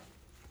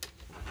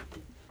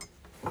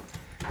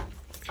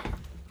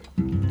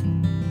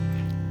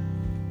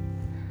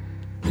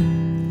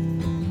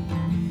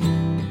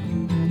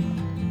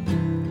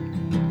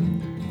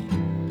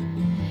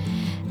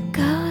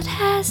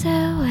has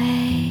a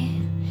way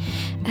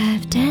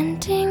of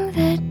denting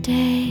the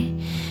day,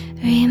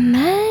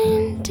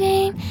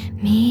 reminding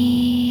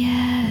me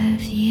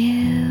of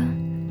you.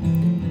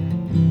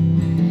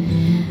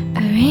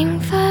 A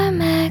ring for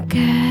my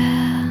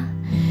girl,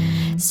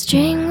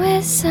 string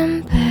with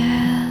some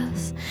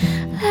pearls,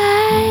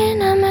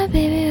 lying on my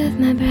baby with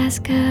my brass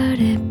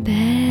coated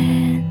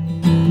bed.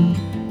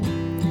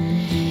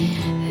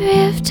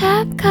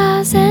 Rooftop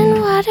calls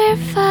and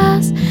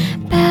waterfalls,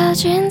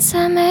 Belgian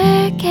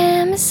summer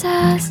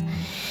camisoles.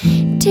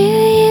 Do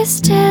you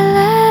still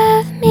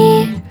love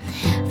me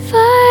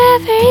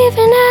forever,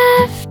 even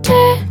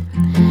after?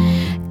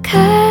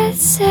 Cut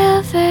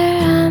silver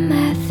on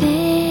my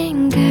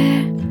finger,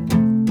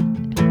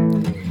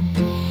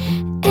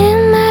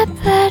 and my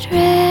blood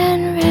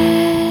ran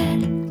red.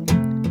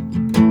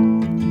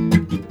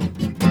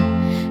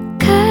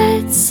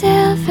 Cut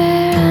silver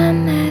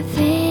on my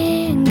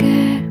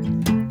finger.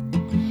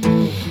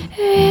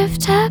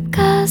 Rooftop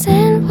calls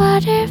and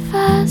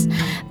waterfalls,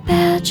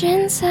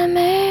 Belgian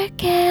summer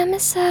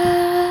camisoles.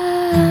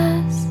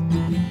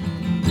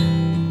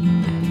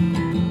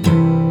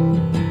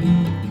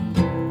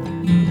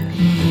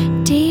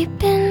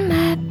 Deep in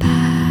my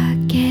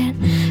pocket,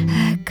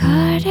 a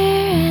quarter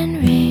and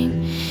ring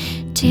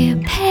to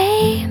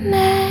pay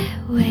my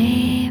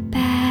way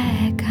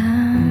back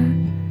home.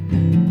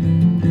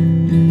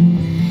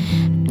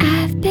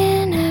 I've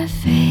been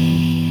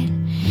afraid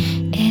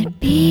it'd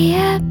be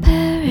a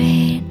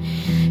parade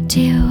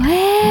to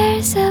wear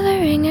a silver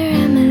ring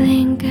around my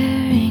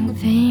lingering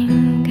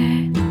finger.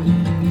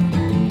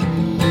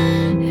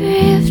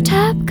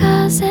 Rooftop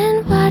calls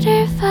and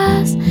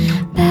waterfalls,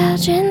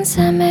 Belgian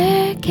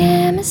summer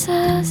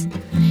camisoles.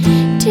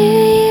 Do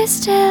you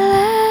still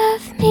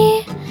love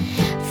me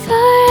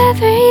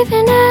forever,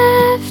 even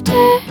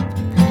after?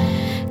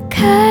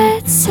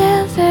 Cut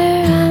silver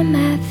on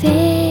my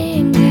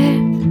finger,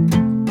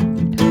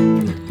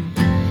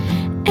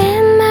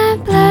 and my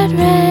blood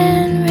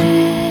ran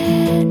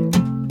red.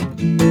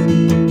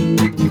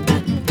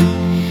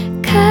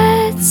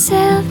 Cut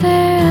silver